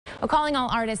Well, calling all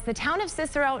artists, the town of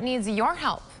Cicero needs your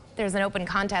help. There's an open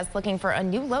contest looking for a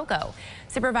new logo.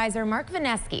 Supervisor Mark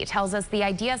Vineski tells us the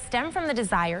idea stemmed from the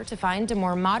desire to find a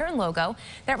more modern logo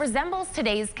that resembles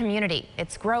today's community,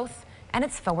 its growth, and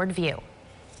its forward view.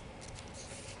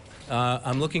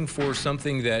 I'm looking for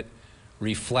something that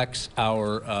reflects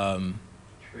our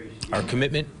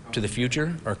commitment to the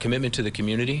future, our commitment to the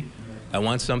community. I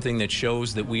want something that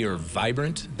shows that we are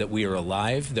vibrant, that we are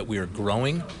alive, that we are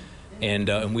growing, and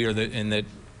that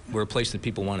we're a place that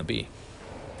people want to be.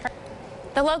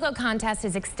 The logo contest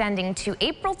is extending to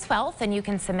April 12th, and you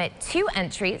can submit 2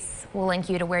 entries. We'll link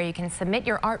you to where you can submit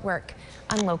your artwork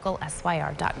on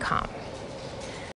localsyr.com.